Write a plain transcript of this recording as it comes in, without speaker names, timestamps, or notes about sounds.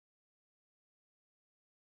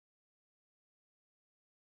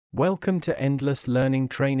Welcome to Endless Learning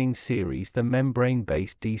Training Series, the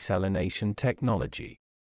membrane-based desalination technology.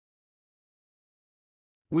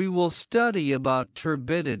 We will study about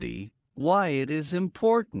turbidity, why it is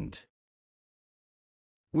important.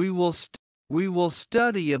 We will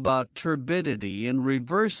study about turbidity and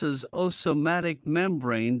reverses osmotic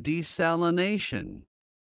membrane desalination.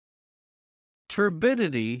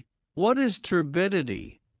 Turbidity. What is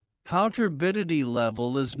turbidity? How turbidity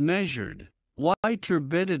level is measured? Why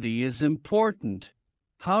turbidity is important?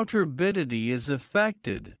 How turbidity is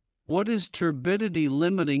affected? What is turbidity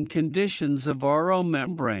limiting conditions of SWRO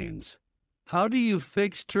membranes? How do you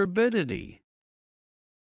fix turbidity?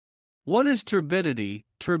 What is turbidity?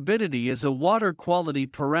 Turbidity is a water quality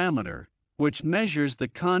parameter, which measures the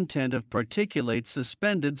content of particulate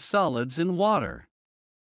suspended solids in water.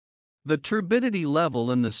 The turbidity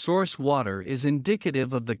level in the source water is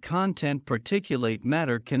indicative of the content. Particulate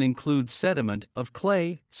matter can include sediment of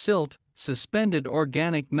clay, silt, suspended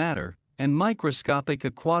organic matter, and microscopic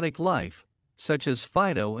aquatic life, such as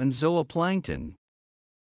phyto and zooplankton.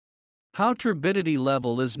 How turbidity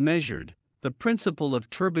level is measured? The principle of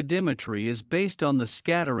turbidimetry is based on the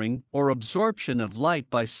scattering or absorption of light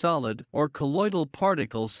by solid or colloidal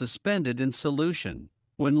particles suspended in solution.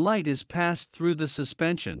 When light is passed through the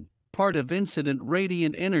suspension, part of incident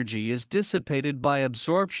radiant energy is dissipated by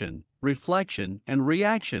absorption, reflection, and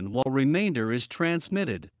reaction, while remainder is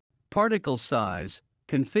transmitted. Particle size,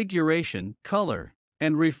 configuration, color,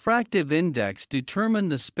 and refractive index determine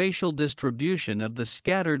the spatial distribution of the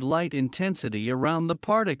scattered light intensity around the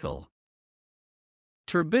particle.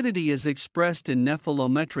 Turbidity is expressed in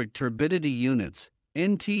nephelometric turbidity units,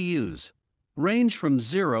 NTUs, range from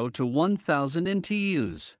 0 to 1000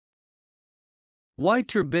 NTUs. Why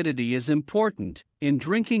turbidity is important? In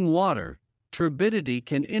drinking water, turbidity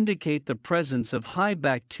can indicate the presence of high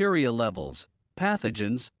bacteria levels,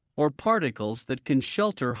 pathogens, or particles that can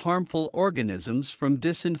shelter harmful organisms from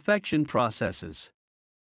disinfection processes.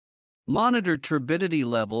 Monitor turbidity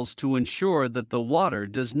levels to ensure that the water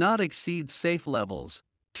does not exceed safe levels.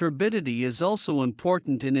 Turbidity is also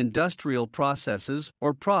important in industrial processes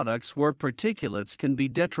or products where particulates can be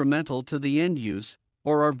detrimental to the end use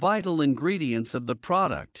or are vital ingredients of the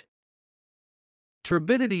product.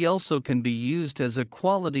 Turbidity also can be used as a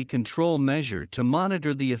quality control measure to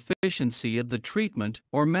monitor the efficiency of the treatment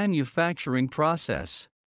or manufacturing process.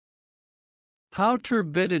 How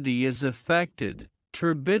turbidity is affected?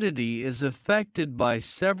 Turbidity is affected by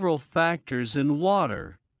several factors in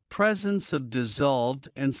water: presence of dissolved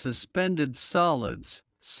and suspended solids,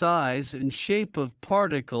 size and shape of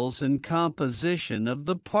particles, and composition of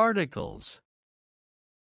the particles.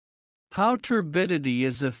 How turbidity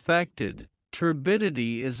is affected?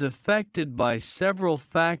 Turbidity is affected by several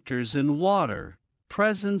factors in water: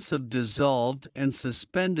 presence of dissolved and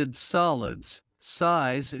suspended solids,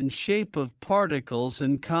 size and shape of particles,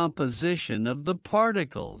 and composition of the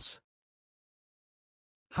particles.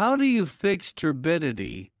 How do you fix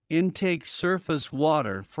turbidity? Intake surface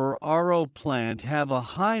water for SWRO plant have a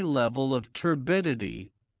high level of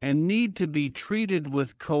turbidity and need to be treated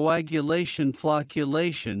with coagulation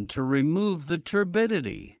flocculation to remove the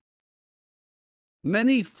turbidity.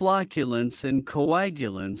 Many flocculants and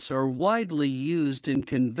coagulants are widely used in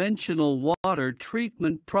conventional water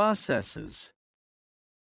treatment processes.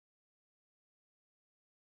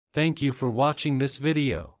 Thank you for watching this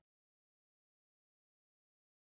video.